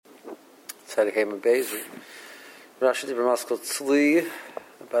Tzadikayim and Beis. Rashi Dibur Maskal Tzli,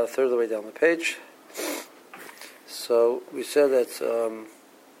 about a third of the way down the page. So we said that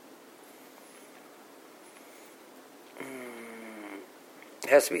it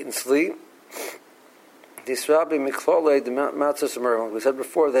has to be eaten Tzli. Disrabi Miklole the Matzos Merim. We said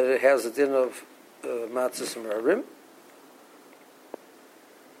before that it has a din of Matzos Merim.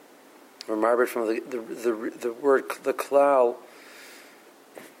 Remember from the word the klal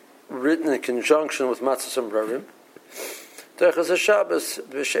written in conjunction with Matzos Merim. Derechas Shabbos,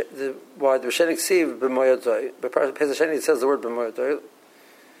 why the Rishonim Ksiv b'moyadai. But Pesachim it says the word b'moyadai.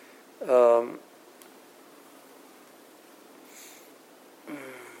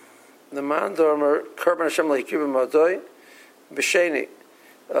 The man dormer Korban Hashem lehikiv b'moyadai b'sheni.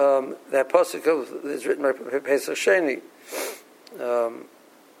 That pasuk is written by Pesach Sheni.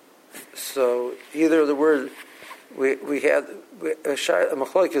 So either the word we had a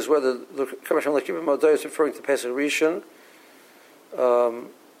machloek is whether the Korban Hashem lehikiv b'moyadai is referring to Pesach Rishon. Or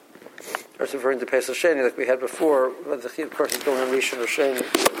it's referring to Pesach Sheni, like we had before. But the Chiv, of course, is going on Rishon or Sheni.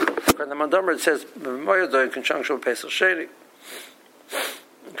 In the Mandomer, it says Moyado in conjunction with Pesach Sheni.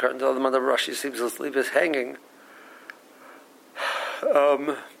 According to the Mandomer, Rashi seems to leave us hanging.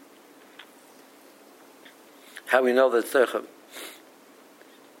 How we know that Tzechem.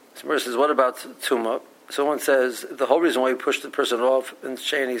 Somebody says, what about Tumah? Someone says the whole reason why you pushed the person off in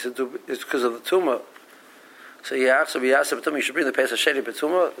Sheni is because of the Tumah. So you ask, you should bring the Pesach Sheni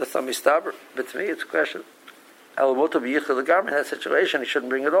B'tumah. That's not mistaber. But to me, it's a question. Alamoto b'yichel the garment in that situation, he shouldn't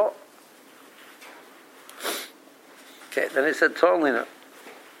bring it all. Okay, then he said, Tolina.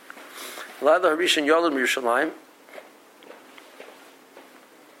 Lada Harishan Yolim Yerushalayim.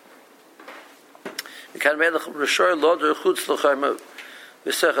 The kind of man Rishoy Loder Chutz L'chaim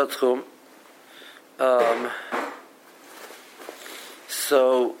V'sechat Chum.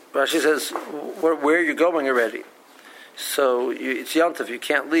 So Rashi says, where are you going already? So it's Yontif, you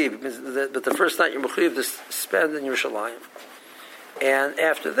can't leave. But the first night you're mechuyev to spend in Yerushalayim. And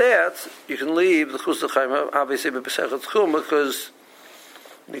after that, you can leave the Chutz L'chaim, obviously, b'Pesach Chum, because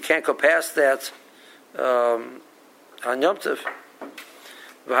you can't go past that on Yom Tov.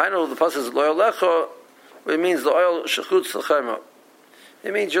 V'hainu, the pasuk is loyal lecho, it means the oil shechutz l'chaim.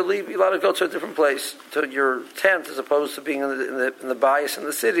 It means you're allowed to go to a different place, to your tent, as opposed to being in the bias in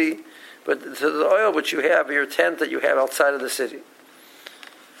the city, but to the oil which you have, your tent that you have outside of the city.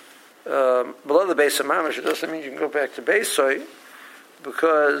 Below the base of Mamash, it doesn't mean you can go back to Beisoy,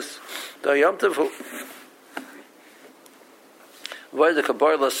 because the Yom Tov,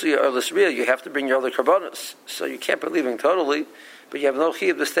 you have to bring your other karbonos. So you can't be leaving totally, but you have no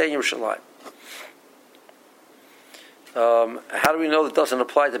chiyuv to stay in Yerushalayim. How do we know that doesn't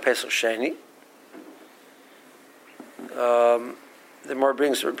apply to Pesach Sheni? The more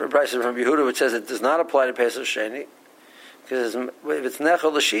brings prices from Yehuda, which says it does not apply to Pesach Sheni, because if it's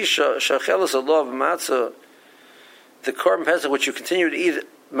Nechol L'Shisha, Shachelas Allah Matzah, the Korban Pesach, which you continue to eat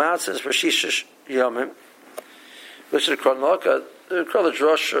matzahs for Shisha Yomim, which is the Kronlaka, the Krola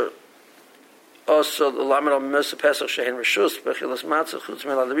Drosha, also the Lamed Al Mesa Pesach Shehin Rishus, Bechilas Matzah, Chutz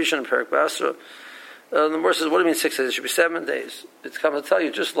Melad Rishon, and Perik Basra. The verse says, what do you mean 6 days? It should be 7 days. It's come to tell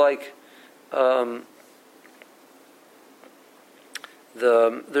you, just like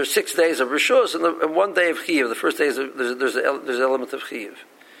there's 6 days of Rishus and 1 day of Chiyuv. The first day is there's an element of Chiyuv.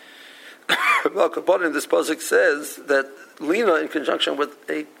 Malkabonim, this pasuk says that Lina, in conjunction with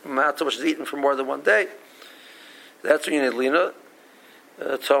a matzah which is eaten for more than 1 day, that's when you need Lina.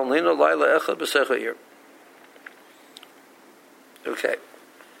 Tzon Lina, Laila Echad B'Secha Ir. Okay.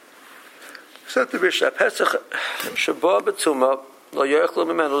 Said the Mishnah, Pesach Shabbat B'Tumah Lo Yochlu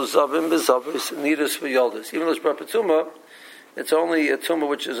Mimenu Zavim B'Zavis Nidus V'Yoldis. Even though it's brought B'Tumah, it's only a Tumah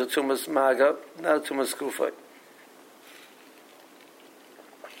which is a Tumah's Maga, not a Tumah's Kufay.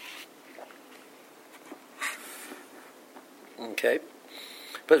 Okay,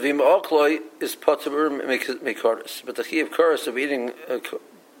 but V'Ma'okloi is Patabur Mekaris. But the Chi of Karis of eating a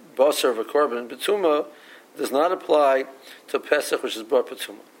basar of a korban B'Tumah does not apply to Pesach which is brought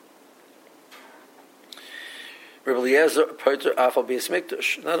B'Tumah. Not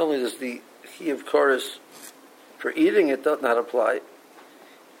only does the Chi of Chorus for eating it does not apply,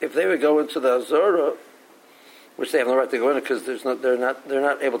 if they would go into the Azorah, which they have no right to go in because they're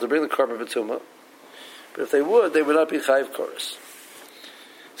not able to bring the Korban B'Tumah, but if they would not be Chi of Chorus.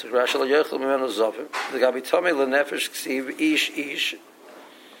 So Rashi Lo Yochel Mimenu Zavim, the Gabi Tomei L'Nefesh Ksiv Ish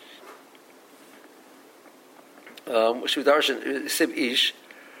which we darshan Sib Ish.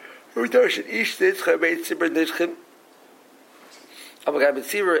 We darshan Ish Nitzcha Beit Tzibur Nitchim. Aber Gabi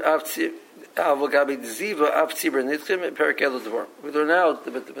Tzibur Av Tzibur We learn now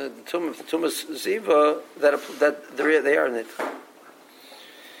the tumas ziva that they are nitcha.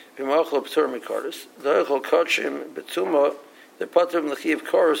 The patrim l'chiv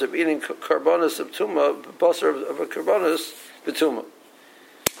koros of eating karbonis of tuma, basar of a karbonis betuma.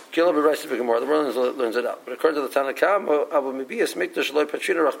 Kilab b'reis of Gemara. The Gemara learns it out. But according to the Tanakama, Abu Mibias Mikdash loy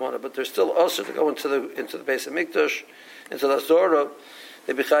patrina rachmana. But they're still also to go into the base of Mikdash, into the Zora.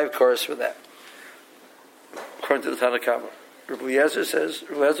 They bechayiv koros for that. According to the Tanakama, Rabbi Yezer says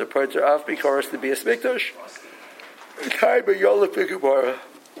Rabbi Yezer parter af b'koros the base Mikdash. Kai b'yola b'Gemara.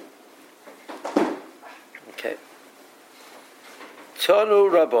 Okay. Tanu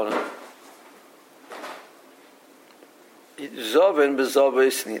Rabbana. Zavin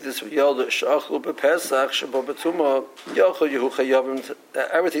bezavos nidus v'yalda shachlu b'Pesach shabo b'tuma yochel yehu chayavim.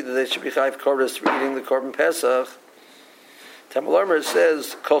 Everything that they should be chayiv koros for eating the korban Pesach. Tamalarmer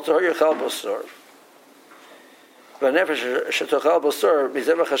says kol tahor yachal basar. V'nefesh shetochal basar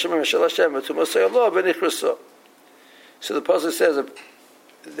mizevach Hashem mishal Hashem b'tuma sayallah v'nichrasa. So the pasuk says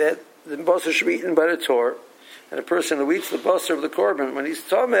that the basar should be eaten by the Torah. And a person who eats the basar of the korban, when he's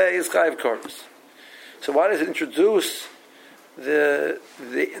tameh, is chayiv koros. So why does it introduce the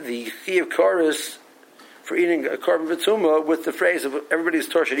chayiv koros for eating a korban b'tumah with the phrase of everybody's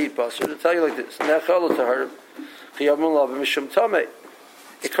Torah should eat basar? To tell you like this: nechal taharim chayav malav mishum tameh.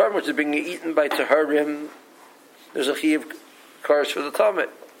 A korban which is being eaten by taharim, there's a chayiv koros for the tameh.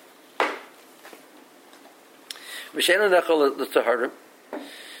 V'sheinu nechal the taharim.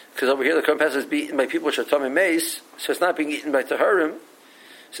 Because over here the korban pesach is being eaten by people which are tamei meis, so it's not being eaten by taharim.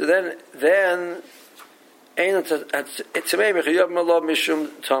 So then it's mishum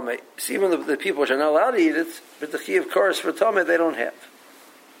tamei. So even the people which are not allowed to eat it, but the chayiv koros for tamei they don't have.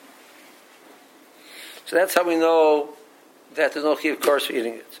 So that's how we know that there's no chayiv koros for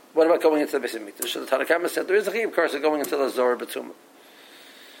eating it. What about going into the Beis Hamikdash? So the Tanakama said there is a chayiv koros going into the Zohar b'tumah.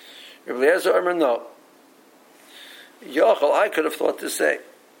 Rabbi Eliezer Omer no. Yochel, I could have thought to say.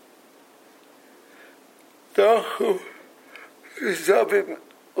 Zabim,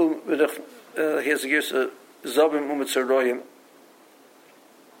 here's a gears of Zabim u'mitzaroyim.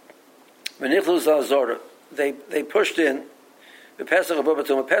 V'nichlu zazora. They pushed in the Pesach above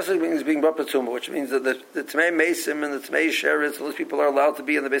Batuma. Pesach means being above Batuma, which means that the Tmei Mesim and the Tmei Sheretz, those people are allowed to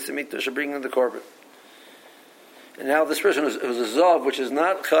be in the Beis Hamikdash and bring in the korban. And now this person was a Zav, which is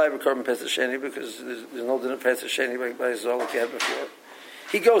not Chayiv korban Pesach Sheni, because there's no din of Pesach Sheni by a Zav like you had before.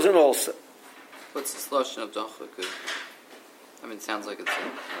 He goes in also. What's the solution of Docha? I mean, it sounds like it's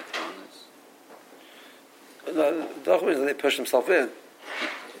like No, Docha means that they pushed himself in.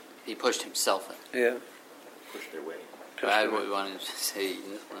 He pushed himself in. Yeah. Pushed their way. I wanted to say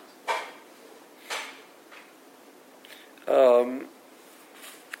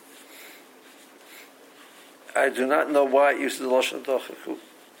I do not know why it uses the Lashon of Docha.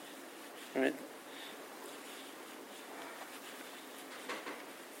 I mean,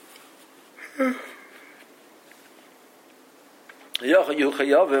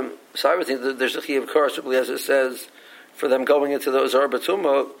 so I would think that there's a chayiv koros, as it says, for them going into the Zohar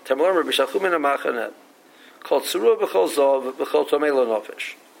b'tumah. Tamalarmer b'shalchu min ha'machaneh called tzurua b'chol zov b'chol tomei lo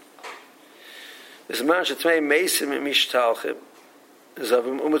nofesh. This man shetmei meisim mishtalchim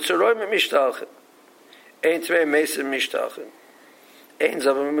zavim u'mitzuroim mishtalchim. Ein tmei meisim mishtalchim. Ein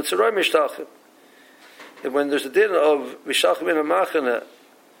zavim u'mitzuroim mishtalchim. And when there's a din of b'shalchu min ha'machaneh,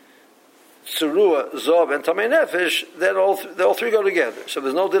 Tzurua, Zov, and Tamei Nefesh, then all three go together. So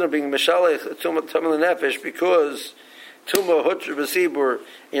there's no din of being Meshalech, Tamei Nefesh, because Tuma, Hutr, B'Sibur,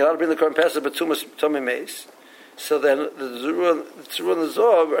 you're allowed to bring the korban pesach, but Tuma, Tamei Meis. So then the Tzurua and the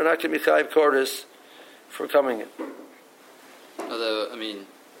Zov are not going to be Chayiv koros for coming in. Although, I mean,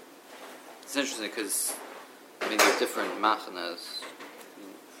 it's interesting because, I mean, there's different machanas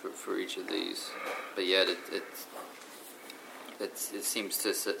for each of these, but yet it seems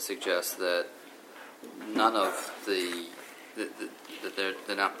to suggest that none of that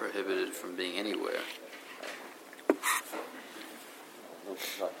they're not prohibited from being anywhere.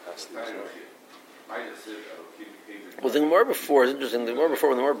 Well, the Gemara before is interesting. The Gemara before,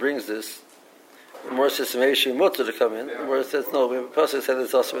 when the Gemara brings this, the Gemara says maybe she mutter to come in. The Gemara says no. We have a pasuk said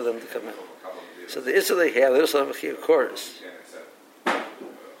it's also for them to come in. So the issue they also have a chayiv koros.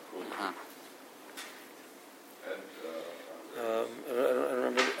 I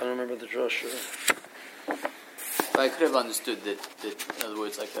don't remember the drasha. But I could have understood that in other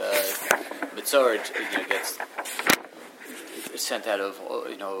words, like Mitzvah, gets sent out of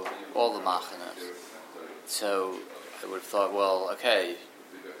all the machanas. So I would have thought, well, okay,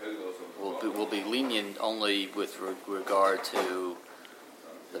 we'll be lenient only with regard to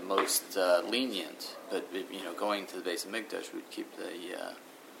most lenient, but going to the base of Mikdash would keep the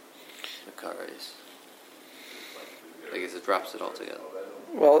kares. I guess it drops it altogether.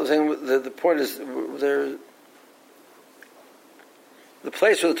 Well, the point is there. The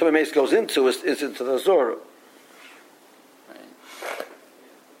place where the Tummy Mace goes into is into the Zora.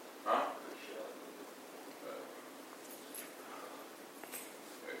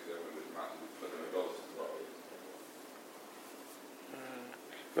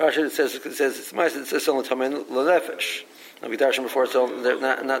 Rashi it says it's nice. It says only Tamen Lenefesh. Now we darshan before it's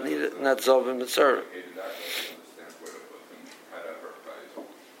not needed, not Zovim Mitzvah.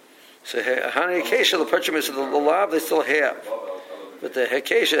 So Hani Hekesha the Purchim is the lav they still have, but the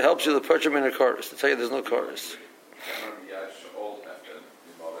Hekesha helps you the Purchim in a chorus to tell you there's no chorus.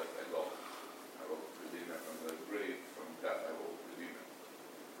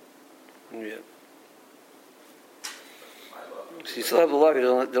 Yeah. So you still have the law, you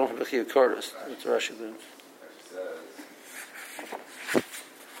don't have the chiyuv chorus. That's Rashi learns.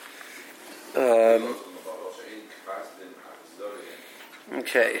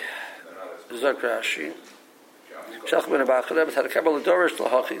 Okay. Zok Rashi. Shach ben Abachadeh, but had a kabbalah dorish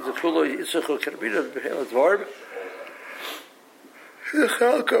lahachi zekulo yitzuchu kerbida behel dvarb.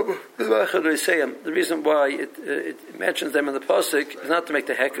 The reason why it mentions them in the pasuk is not to make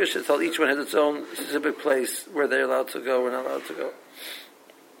the hekvish. It's all each one has its own specific place where they're allowed to go or not allowed to go.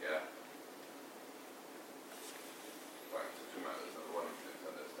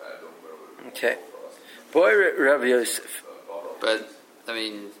 Okay. Boy Rav Yosef. But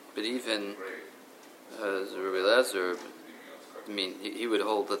even Rabbi Elazar, he would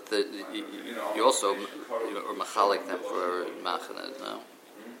hold that you also or machalik them for machanet, no?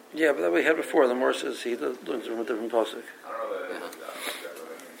 Yeah, but that we had before. The Morse says he learns from a different pasuk.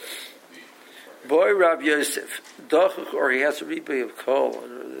 Boy Rav Yosef, Dochuch, or he has a replay of Kol.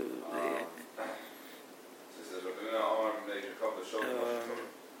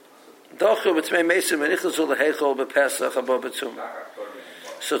 Dochuch b'tmei mesim and ichlusul lehechol b'Pesach above b'tzum.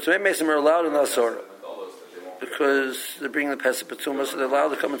 So tmei mesim are allowed in the Azor because they're bringing the Pesach b'tzum, so they're allowed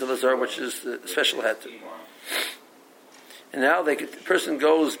to come into the Azor, which is the special heter. And now the person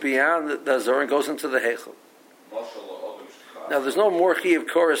goes beyond the Azor and goes into the Heichel. Now there's no more chiyuv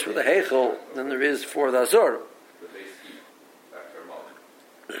chorus for the Heichel than there is for the Azor.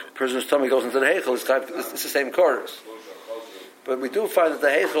 The person's tummy goes into the Heichel, it's the same chorus. But we do find that the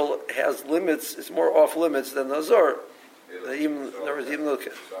Heichel has limits, it's more off limits than the Azor. Even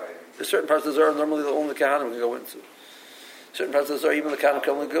there's certain parts of the Azor normally only the Kahanim can go into. Certain parts of the Azor even the Kahanim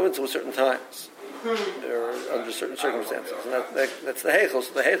can only go into at certain times. Or under certain circumstances. And that's the Heichel.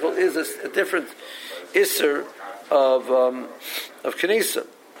 So the Heichel is a different Isser of Kenisa.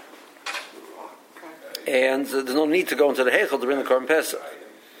 And there's no need to go into the Heichel to bring the Korban Pesach.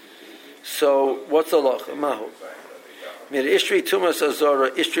 So what's the Loch? Mahu. Mir Ishtri Tumas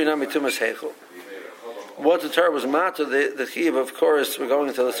Azora, Ishtri Nami Tumas Heichel. What the Torah was matter, the Chiyuv of course we're going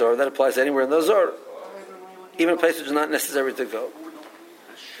into the Azor, that applies anywhere in the Azor. Even places which is not necessary to go.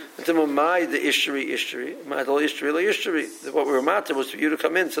 The Ishtri, what we were matter was for you to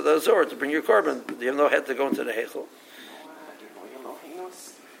come into the Azor to bring your korban. You have no head to go into the Heichel.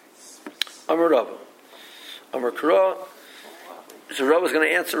 Amar Rava. Amar Kara. So Rava is going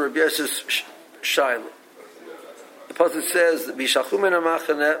to answer Rabbi Yosef's Shaila. The pasuk says, "Bishachum in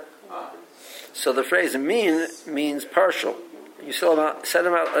amachaneh." So the phrase "min" means partial. You set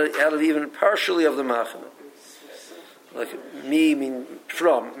them out of even partially of the machaneh. Like me mean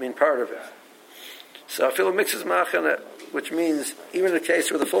from, mean part of it. So I feel it mixes machaneh, which means even in the case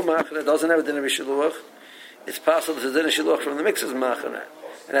where the full machaneh doesn't have a din of shiluach, it's possible there's a din of shiluach from the mixes machaneh.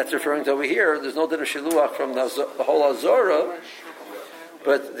 And that's referring to over here, there's no din of shiluach from the whole Azora,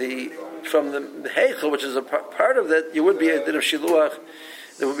 but from the Heichel, which is a part of that, you would be a din of shiluach,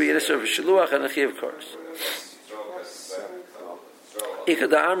 there would be a din of shiluach and a chiyuv course.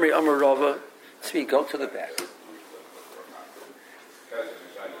 Ikada Amri Amar Rava, speak, go to the back.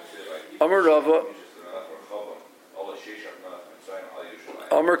 Amar Rava,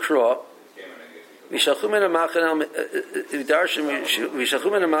 Amar Kra, V'shachum in Amachaneh,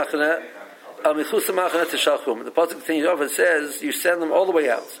 V'shachum in Amachaneh, Al Michus Amachaneh Teshachum. The pasuk continues off. It says you send them all the way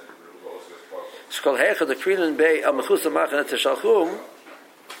out. Shkol Hecha the Krinan Bay Al Michus Amachaneh Teshachum.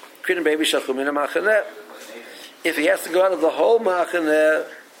 Krinan Bay V'shachum in Amachaneh. If he has to go out of the whole Machaneh,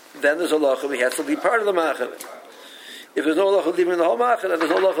 then there's a lachum. He has to be part of the Machaneh. If there's no lachum leaving the whole Machaneh,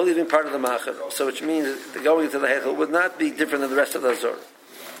 there's no lachum leaving part of the Machaneh. So which means that going to the Heichel would not be different than the rest of the Azor.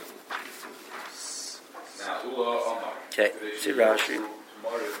 Okay, see Rashi.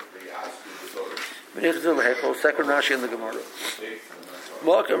 Second Rashi in the Gemara.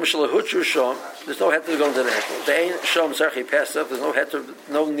 There's no heter to go into the hekel. There ain't shom sarchi pesach. There's no heter,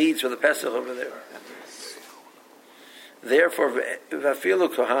 no needs for the pesach over there. Therefore, vafilu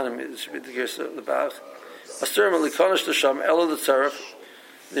kohanim is the bach. Asturim likonish the shom elo the tzarich.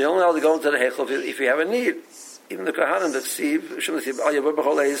 They only allowed to go into the hekel if you have a need. Even the kohanim that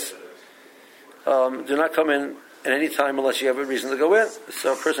do not come in at any time unless you have a reason to go in.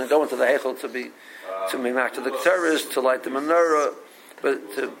 So a person go into the hekel to be back to the terrorists, to light the menorah,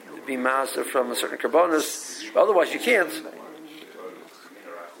 but to be master from a certain karbonis. Otherwise, you can't.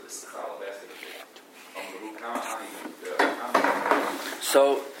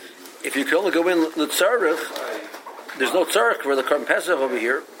 So, if you can only go in the tzarich, there's no tzarich for the Korban Pesach over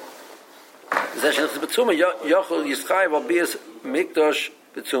here.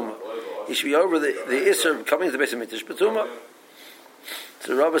 He should be over the Isser coming to the base of Mikdash Betuma.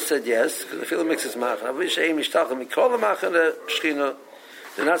 So Rabbi said yes, because the feel makes his machan.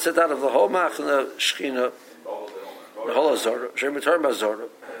 They're not set out of the whole machna shechina, the whole azora.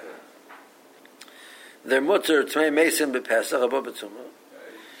 They're mutter tmei mesim bepesach above betuma.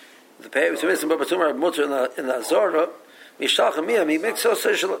 The mesim above betuma are mutter in the azora. Mishalchem miyam he makes so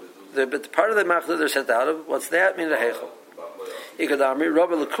social. The part of the machna they're sent out of. What's that mean? The heichel. Ikadami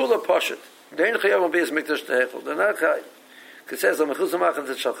Rabbi lekula poshet. They're in chayavon b'yis mikdash the heichel. They're not chay. It says the mechuzah machan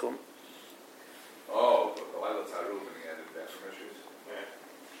tzachum. Oh,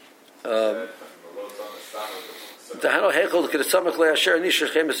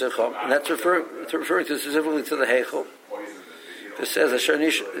 and that's referring to specifically to the heichel. It says it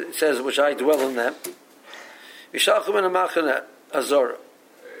says which I dwell in them. Mishalchum in a machana azora.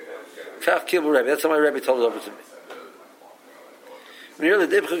 Kach kibul Rebbe. That's how my Rebbe told it over to me. Nearly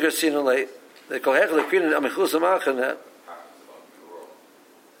dibcha gasinolei. They call heichel the queen of mechuzah machana,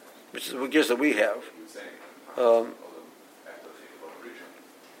 which is the gears that we have.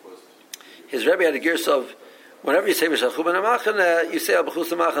 His Rebbe had a gears of whenever you say b'shachum and amachana, you say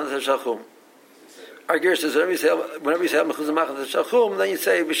b'chus amachana t'shachum. Our gears says whenever you say b'chus amachana t'shachum, then you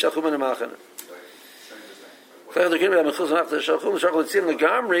say b'shachum and amachana. Take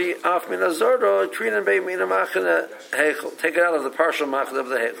it out of the partial machana of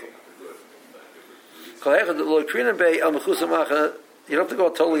the heichel. You don't have to go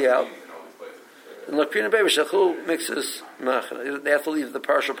totally out. And Lakrin and Bey B'Shachul mixes machana. They have to leave the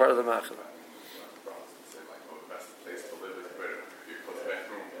partial part of the machana.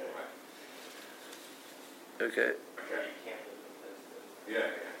 Okay.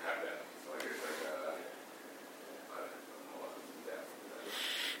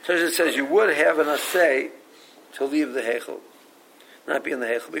 So it says you would have an assay to leave the heichel, not be in the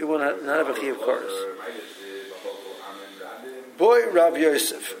heichel, but you would not have a chiyuv chorus. Boy Rav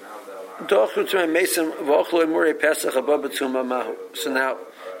Yosef. So now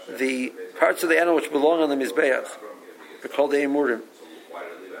the parts of the animal which belong on the mizbeach are called the emurim.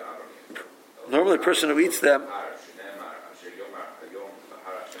 Normally, a person who eats them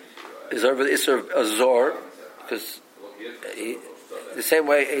is over the isser of azor, because the same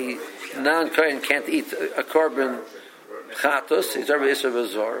way a non-kohen can't eat a korban chatos, he's over the isser of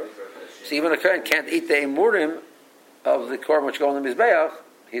azor. So even a kohen can't eat the emurim of the korban which go on the mizbeach.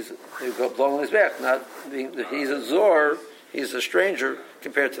 They belong on his back. He's a zor, he's a stranger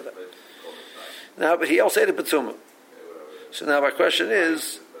compared to them. Now, but he also ate a betumah. So now my question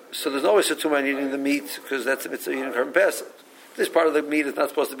is, so there's no betumah in eating the meat because that's a mitzvah eating Korban Pesach. This part of the meat is not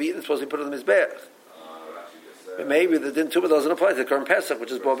supposed to be eaten; it's supposed to be put on his back. But maybe the din tumah doesn't apply to the Korban Pesach,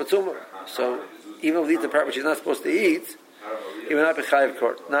 which is bo betumah. So even if he eat the part which he's not supposed to eat, he will not be chayiv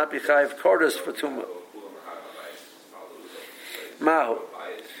kord, not be chayiv kordas for tumah. Mahu.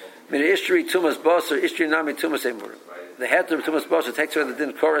 The heter of tumas basar takes away the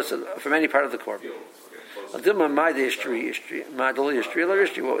din chorus from any part of the korban. That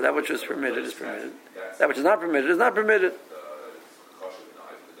which was permitted is permitted. That which is not permitted is not permitted.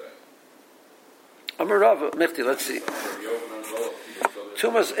 Amarava Mifti. Let's see.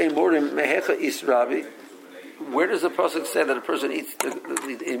 Tumas emurim mehecha is Rabbi. Where does the pasuk say that a person eats the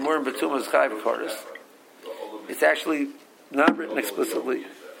emurim betumas chayv chorus? It's actually not written explicitly.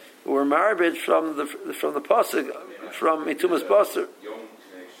 We're marbid from the pasuk from Mitumas Basar.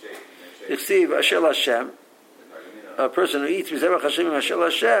 Yichsiv Ashel Hashem. A person who eats Mizebach Hashem and Ashel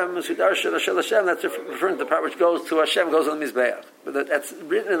Hashem, Sudarshan Ashel Hashem. That's referring to the part which goes to Hashem, goes on the Mizbeach. But that's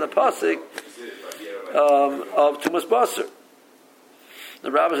written in the pasuk of Tumas Basar.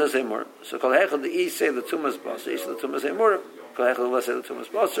 The Rabbah says Emor. So Kol Hechel the East say the Tumas Basar, East the Tumas Emor. Kol Hechel the West say the Tumas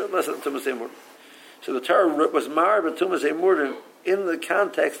Basar, West the Tumas Emor. So the Torah was marbid Tumas Emor in the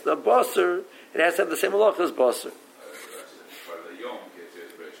context of basar, it has to have the same halacha as basar.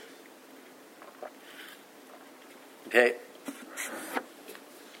 Okay.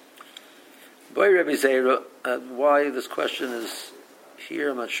 Boy, Rabbi Zeira, why this question is here,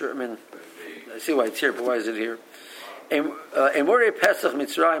 I'm not sure. I mean, I see why it's here, but why is it here? Emorei Pesach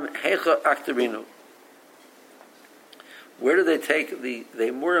Mitzrayim Hecha Aktarinu. Where did they take the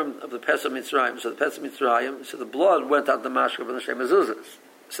Emurim of the Pesach Mitzrayim? So the Pesach Mitzrayim, so the blood went out the mashkav and the Shem Mezuzahs.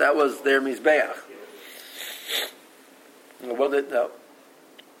 So that was their Mizbeach. Well, no.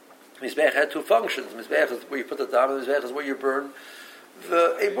 Mizbeach had two functions. Mizbeach is where you put the dam, and Mizbeach is where you burn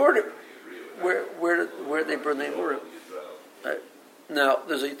the Emurim. Where did they burn the Emurim? Right. Now,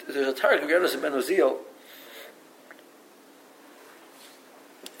 there's a Targum Yonis Ben Uziel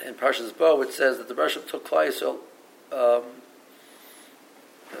in Parshas Bo, which says that the Rashab took Klai Yisrael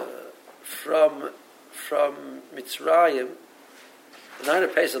from Mitzrayim. The night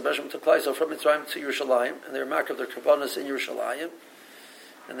of Pesach, the Rashab took Klai Yisrael from Mitzrayim to Yerushalayim, and they were marked of their karbonos in Yerushalayim,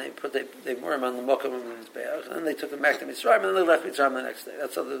 and they wore him on the Mokum of the Mizbeach, and then they took them back to Mitzrayim, and then they left Mitzrayim the next day.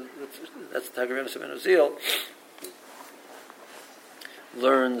 That's the Targum Yonis Ben Uziel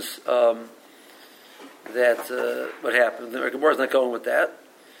learns that what happened. The Gemara is not going with that.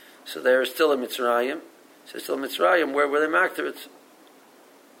 So they're still in Mitzrayim. Where were they marked it?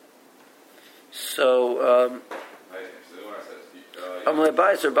 So, Amalei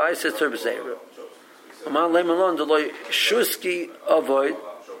Bayis or Bayis says Terb Zeira. Amalei Malon Deloy Shuski avoid.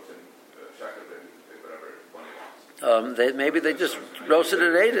 Maybe they just roasted it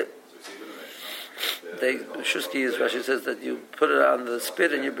and ate it. Shuski is Rashi says that you put it on the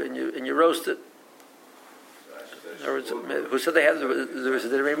spit and you roast it. In other words, who said they had there was a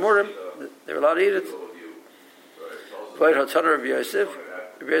Murim? They were allowed to eat it. What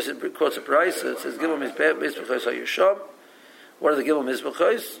are the Gimel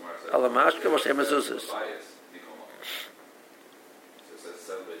Mizbachos? Alamashka, Moshe Mezuzas.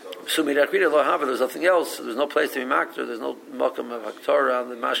 There's nothing else. There's no place to be makter. There's no makam of Haktorah on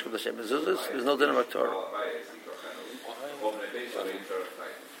the mashka of the Shem Mezuzas. There's no din of Haktorah.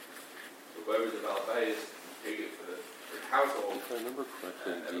 If I remember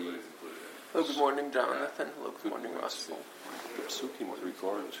correctly, Hello, good morning, Jonathan. Hello, good morning, Russell. The Pesachim with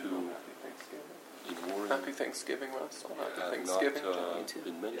regard to Emurim, Happy Thanksgiving, Russell. Happy Thanksgiving, not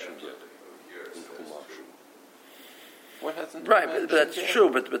been mentioned yet in Chumash. What hasn't Right, been but that's mentioned true.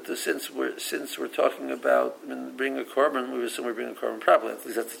 But since we're talking about bringing a korban, we assume we're bringing a korban properly. At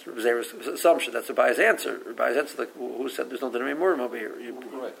least that's Zera's assumption. That's a biased answer. Biased answer, like who said there's no din of Emurim over here?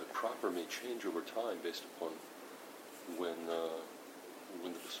 Right, but proper may change over time based upon when the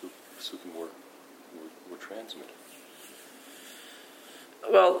Pesachim were transmitted.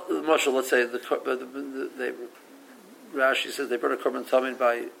 Well, Marshall, let's say Rashi says they brought a korban tamid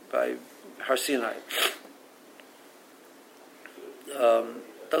by Har Sinai.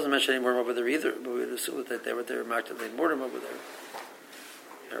 Doesn't mention any more over there either, but we would assume that they were marked and they moored him over there.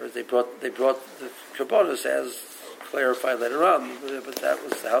 In other words, they brought the karbonos as clarified later on, but that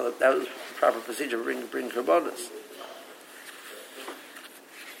was the proper procedure for bringing karbonos.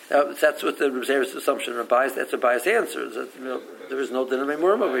 That's what the Rebbe's assumption of bias. That's a biased answer. Is that, there is no din of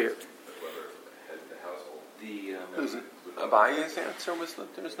Emurim over here. Abaye's answer was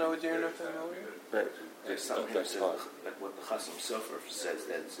that there was no din of Emurim? Right. There's something that what the Chasam Sofer says,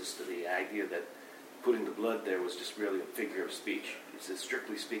 that it's just the idea that putting the blood there was just really a figure of speech. He says,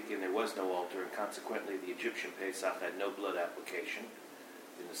 strictly speaking, there was no altar, and consequently the Egyptian Pesach had no blood application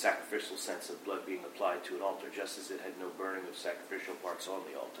in the sacrificial sense of blood being applied to an altar, just as it had no burning of sacrificial parts on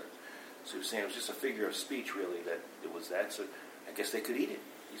the altar. So he was saying it was just a figure of speech, really, that it was that. So I guess they could eat it.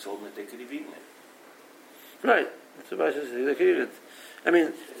 He told them that they could have eaten it. Right. That's what I said. They could eat it. I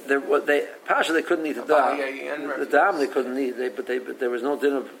mean, Pasha they couldn't eat the dam. The dam they couldn't eat. But there was no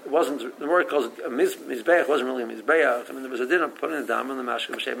din of. It wasn't. The word calls it a mizbeach. Wasn't really a mizbeach. I mean, there was a din of putting the dam in the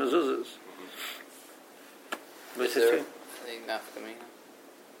mashka of Shem Mezuzahs. Is there any nafkamina?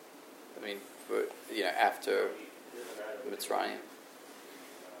 I mean, after Mitzrayim.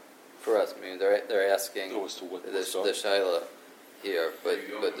 For us, I mean, they're asking the Shaila here, but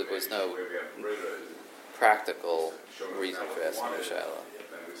there was no practical reason for asking the Shaila.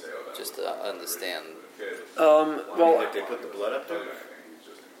 Just to understand. Like they put the blood up there?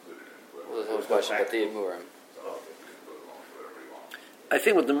 Well, there's no question about the Emurim. I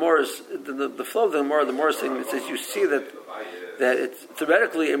think what the Morris, the flow of the Morris thing is that you see that it's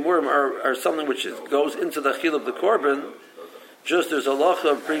theoretically Emurim are something which goes into the chil of the korban. Just there's a lacha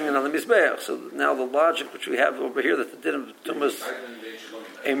of bringing it on the mizbeach. So now the logic which we have over here that the din of tumas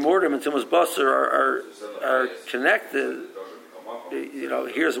Emurim and tumas basar are connected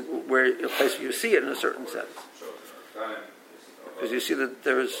here's where a place where you see it in a certain sense, because you see that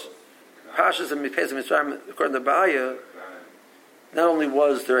there's Pashas and Pesachim Mitzrayim according to Ba'aya. Not only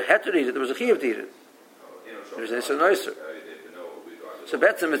was there a heter to eat it, there was a chiyuv to eat it. There's a nicer. So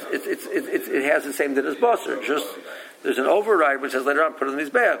Betzim, it has the same din as basar. Just there's an override which says later on put it in his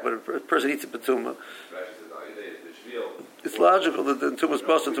bag, but if a person eats a betuma, it's logical that the tumas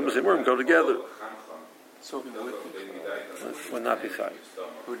basar and tumas emurim go together. So Would not be fine.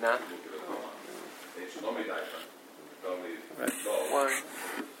 would not. Right. Why?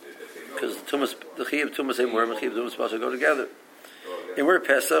 Because the chiyuv tumas emurim and chiyuv tumas basar go together. In word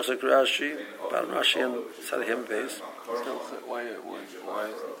Pesach, like Rashi, about Rashi and Sadihim base. Why isn't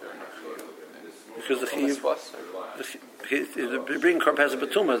there enough? Because the chiyuv, you bring korban Pesach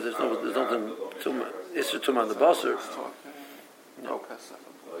betuma. There's no tuma. It's a tuma on the basar. No Pesach.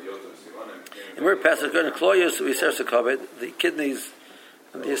 And we're Pesach going to kloyos we serse covered the kidneys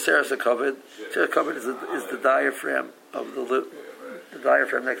and the serse covered. Serse covered is the diaphragm of the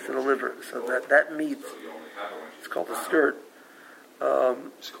diaphragm next to the liver. So that meat, it's called the skirt.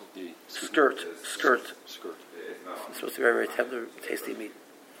 It's called the Skirt. It's supposed to be very, very tender, tasty meat.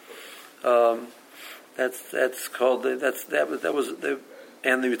 That's called that was the,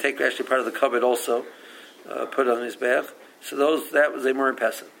 and they would take actually part of the covet also, put it on his back. So that was a more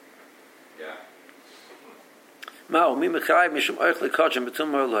Pesach. Mao mi mechayiv mishum oichle kachim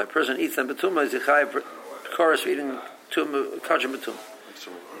betuma oloi. A person eats them betuma is yechayiv chorus for eating kachim betuma.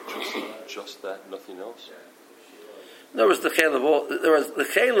 just that, nothing else. There was the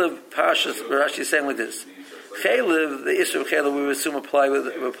chaylev pashas. We're actually saying like this: chaylev, the issue of chaylev, we would assume apply with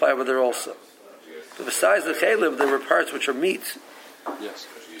it also. But besides the chaylev, there were parts which are meat. Yes.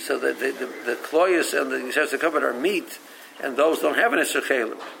 So the kloyus and the yisrael covered are meat, and those don't have an issue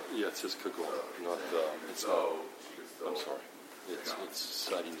chaylev. Yeah, it says kagul, not. It's not. I'm sorry. It's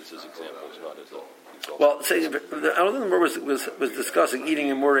citing this as examples, not as a. Well, say, I don't think the word was discussing eating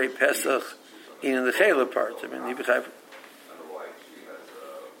in Morei Pesach, eating the chaylev part. I mean, of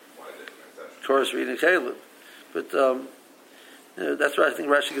course, we're eating chaylev, but that's why I think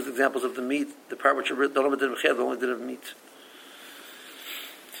Rashi gives examples of the meat, the part which are don't have a din of chaylev, only did of meat.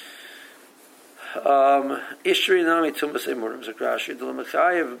 Ishtri nami tumas emurim zakrashi d'lo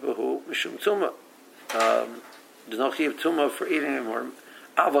mechayev b'hu mishum tuma. There's no chiyuv tuma for eating emurim.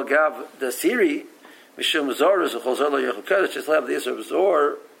 Avagav the siri mishum zor is a chol lo yechol kodesh. Just have the isur of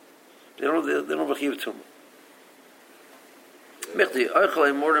zor. They don't have chiyuv tuma. Michti oichel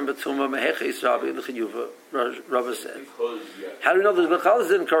emurim betuma mehecha yisrabi l'chiyuva. Rava said. How do we know that the mechalas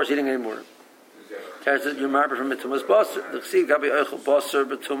didn't encourage eating emurim? Because you remember from mitumas basar. The chiyuv gabi oichel basar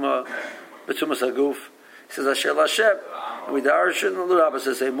betuma. Betumas Haguf. He says Asher Lashem. And we darshan the Rabba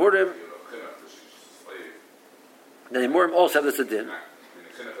says Emurim. Then Emurim also have this a din.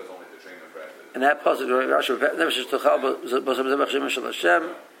 And that pasuk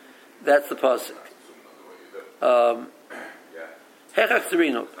that's the pasuk. Hechach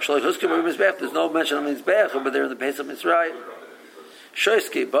Terino. Shalach Huskim Mizbech. There's no mention of Mizbech, but they're in the Pesach Mitzrayim.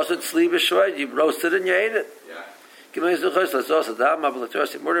 Shoyski Basad Sleeve Shoyd. You roasted it and you ate it. There's no place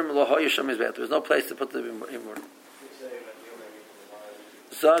to put the imurim.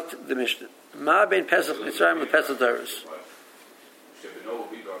 Zot the Mishnah. Ma bein Pesach Mitzrayim and Pesach Doros.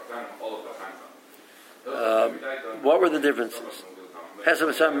 What were the differences? Pesach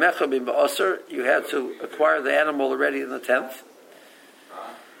Mitzrayim mecha bin ba'aser. You had to acquire the animal already in the 10th.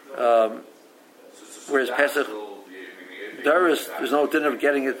 Whereas Pesach Doros, there's no din of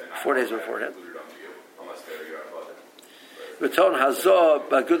getting it 4 days beforehand. Beton hazor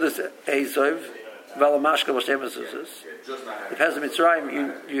bagudas ezov valamashka v'shemesus. The Pesach Mitzrayim,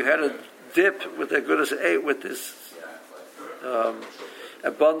 you had a dip with the gudas with this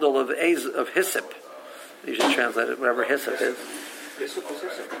a bundle of hyssop. You should translate it, whatever hyssop is. Hyssop is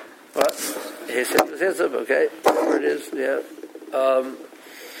hyssop. What? Hyssop is hyssop. Okay, whatever it is. Yeah.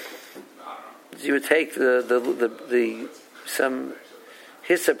 You would take the some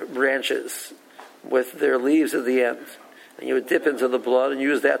hyssop branches with their leaves at the end. And you would dip into the blood and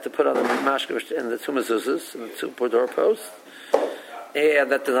use that to put on the mashkav and the two mezuzahs and the two doorposts.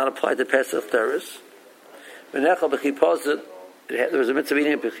 And that does not apply to Pesach Doros. There was a mitzvah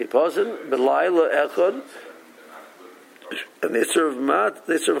eating b'chipozin, b'layla echad, and they serve mat,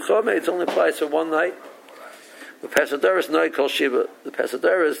 they serve chomeh. It only applies for one night. The Pesach Doros no kol shiva. The Pesach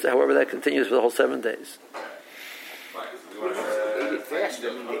Doros, however, that continues for the whole 7 days. They ate it fast. I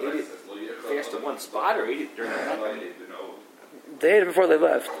mean, they ate it fast in one spot or ate it during the night. They ate it before they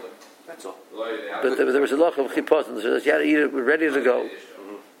left. That's all. But there was a loch of chipozin, so you had to eat it ready to go.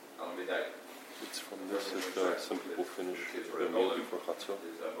 It's from this. some people finish their meal before Chatzah?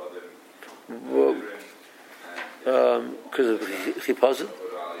 Because of chipazon.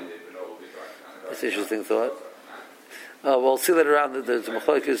 That's an interesting thought. We'll see later on that there's a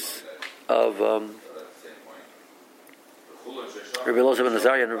machlokes of Rabbi Elazar ben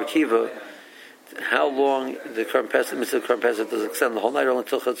Azariah and Rabbi Kiva. How long the Korban Pesach, Mitzvah Korban Pesach, does it extend the whole night or only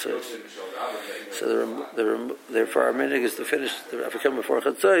till Chatzos? So therefore our minhag is to finish the African before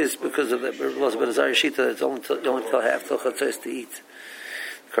Chatzos because of the Rabbi Elazar ben Azariah shita. It's only till half till Chatzos to eat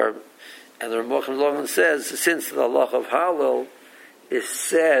Korban. And the Ramah comes along and says, since the halacha of Hallel is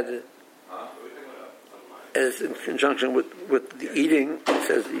said as in conjunction with the eating, it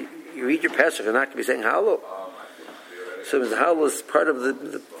says you eat your Pesach, you're not going to be saying Hallel. So the Hallel is part of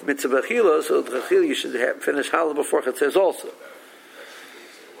the mitzvah Achila, so the Achila you should finish Hallel before Chatzos also.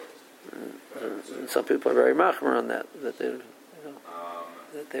 And some people are very machmer on that they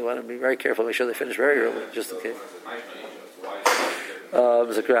that they want to be very careful, make sure they finish very early, just in case.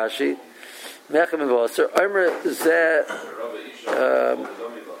 Zakrashi. Mechem and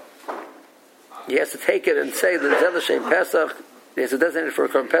he has to take it and say that Zeh L'Shem Pesach. He has to designate it for a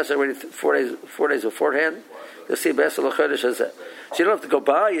Korban Pesach already 4 days beforehand. You'll see B'Esel L'Chodesh as that. So you don't have to go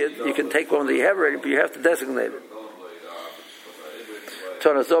buy it. You can take one that you have already, but you have to designate it. The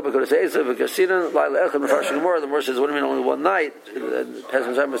Gemara says, what do you mean only one night?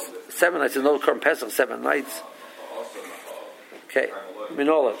 Pesach time was 7 nights. There's no Korban Pesach 7 nights. Okay,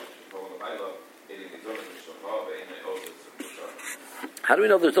 Minola. How do we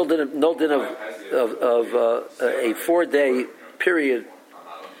know there's no din of a 4-day period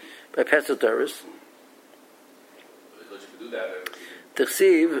by Pesach Doris?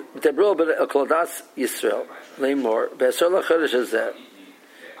 T'chsiv debrol b'kladas Yisrael leimor b'asar lachodesh hazeh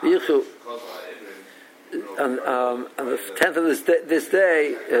v'yichu on the 10th of this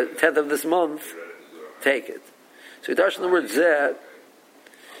day, 10th of this month, take it. So the word zeh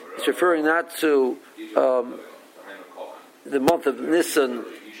is referring not to the month of Nisan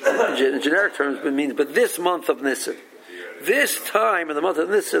in generic terms, but this month of Nisan. This time in the month of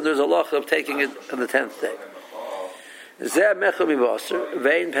Nisan, there's a lacha of taking it on the 10th day. Zeh mecha mivaser,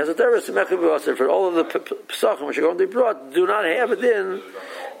 vein pesach mecha mivaser. For all of the pesachim which are going to be brought, do not have it in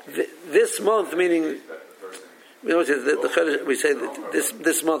this month. Meaning, we say that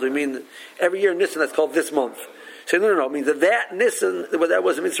this month. We mean every year in Nisan that's called this month. So no, it means that Nisan, that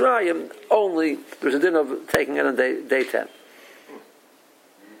was in Mitzrayim, only there's a din of taking it on day 10.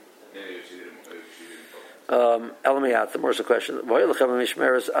 Elamiyat, the more a question.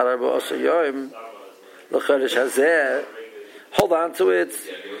 Hold on to it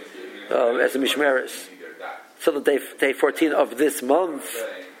as a mishmeres till the day 14 of this month.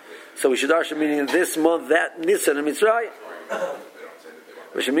 So we should actually meaning this month that Nisan in Mitzrayim.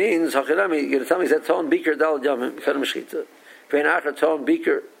 Which means, you're going to tell me that tone beaker dal yamim because of meshchita. Vein achar tone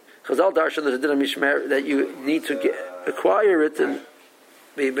beaker chazal darshan there's a din of mishmer that you need to acquire it and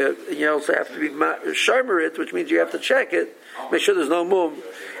you also have to be sharmer it, which means you have to check it, make sure there's no mum.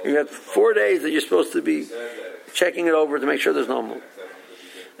 And you have 4 days that you're supposed to be checking it over to make sure there's no mum.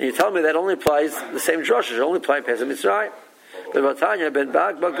 And you tell me that only applies the same drasha, it only applies Pesach Mitzrayim. But Vatanya ben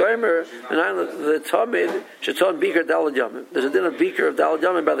Bag Bagomer and the Tamid Shaton Beaker Dalad Yamim. There's a din of Beaker of Dalad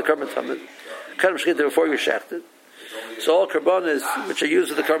Yamim by the Karban Tamid. Karban Shechita before you're shechted. So all karbanas which are used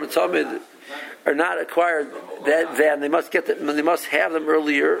with the Karban Tamid are not acquired then they must get them, they must have them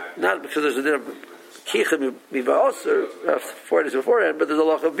earlier, not because there's a din of Kichim Mivaoser 4 days beforehand, but there's a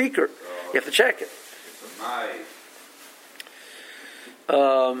lot of Beaker. You have to check it.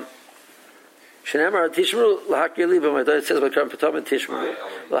 Shenamar Tishmeru lahakir liba. My it says by Karban Tamid Tishmeru.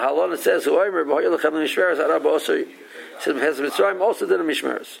 Lahalon it says Uaymer b'hoyel lechem mishmeres arab also. Says Pesach Mitzrayim also did a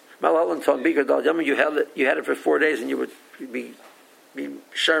mishmeres. Malhalon ton Beaker dal yamim. You had it for 4 days and you would be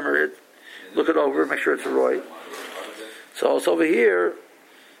sharmer it, look it over, make sure it's right. So also over here,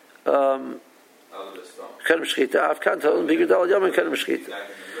 Kedem Shchita Afkan Talon Beaker dal yamim Kedem Shchita.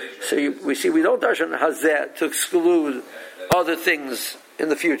 So we see we don't darshan hazeh to exclude other things in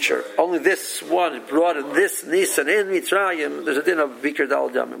the future. Only this one brought in this Nisan in Mitzrayim. There's a din of Beaker Dal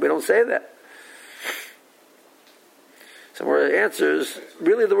Yamim. We don't say that. Some more answers.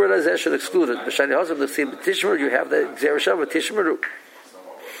 Really, the word Azeh should exclude it. B'shani Hazam L'Chsim Tishmer. You have the Xerushav with Tishmeru.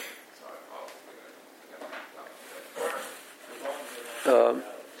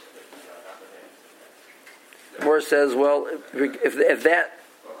 More says, well, if that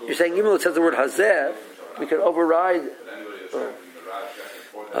you're saying even though it says the word Hazeh, we can override.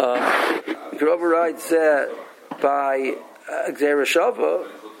 You could override Zeh by Gzeira Shava.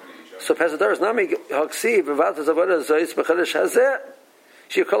 So Pesach Doris Nami Haksiv V'Vatas Avodas Zois B'Chadesh Hazeh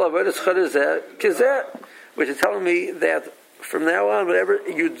Shikol Avodas Chadesh Kizeh which is telling me that from now on, whatever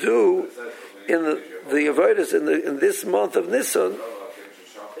you do in the avodas in this month of Nisan,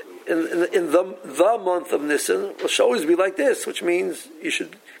 in the month of Nisan, will should always be like this, which means you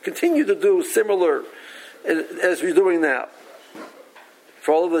should continue to do similar as you're doing now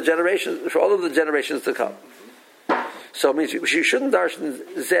for all of the generations to come. So it means you shouldn't darshan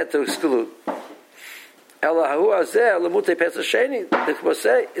zeh to exclude.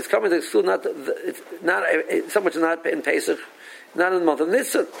 It's coming to exclude it's so much not in Pesach, not in the month of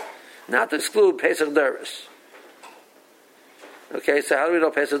Nisan, not to exclude Pesach Dervish. Okay, so how do we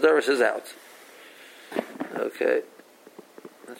know Pesach Dervish is out? Okay.